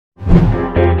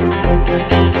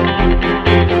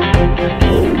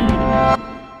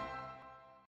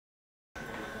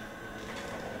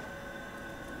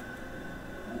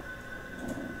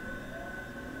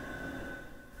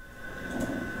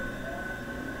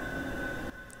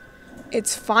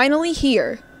It's finally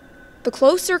here. The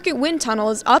closed-circuit wind tunnel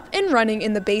is up and running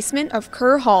in the basement of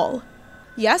Kerr Hall.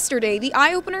 Yesterday, the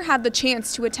Eyeopener had the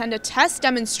chance to attend a test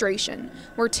demonstration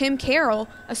where Tim Carroll,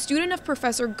 a student of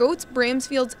Professor Goetz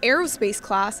Bramsfield's aerospace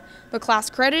class, the class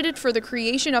credited for the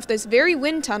creation of this very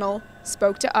wind tunnel,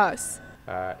 spoke to us.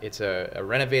 It's a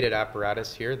renovated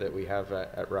apparatus here that we have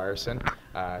at Ryerson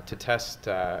to test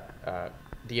the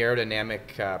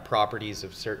aerodynamic properties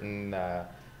of certain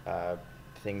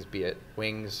things, be it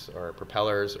wings or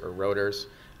propellers or rotors.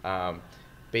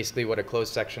 Basically what a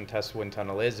closed section test wind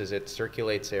tunnel is it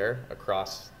circulates air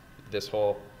across this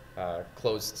whole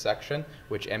closed section,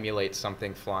 which emulates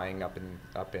something flying up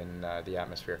in the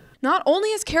atmosphere. Not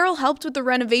only has Carroll helped with the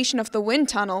renovation of the wind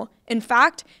tunnel, in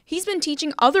fact, he's been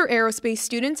teaching other aerospace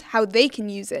students how they can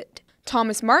use it.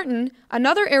 Thomas Martin,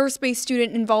 another aerospace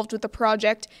student involved with the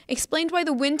project, explained why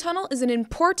the wind tunnel is an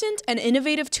important and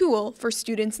innovative tool for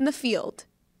students in the field.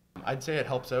 I'd say it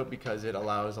helps out because it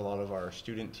allows a lot of our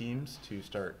student teams to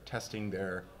start testing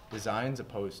their designs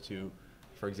opposed to,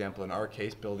 for example, in our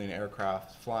case, building an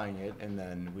aircraft, flying it, and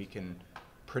then we can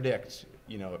predict,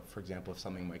 for example, if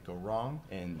something might go wrong.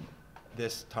 And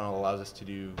this tunnel allows us to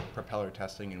do propeller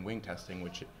testing and wing testing,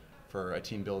 which for a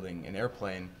team building an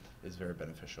airplane is very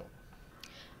beneficial.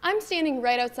 I'm standing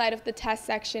right outside of the test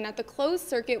section at the closed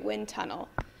circuit wind tunnel.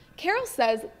 Carroll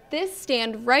says this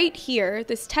stand right here,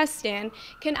 this test stand,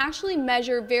 can actually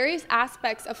measure various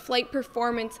aspects of flight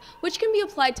performance which can be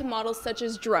applied to models such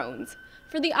as drones.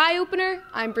 For the Eyeopener,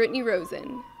 I'm Brittany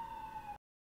Rosen.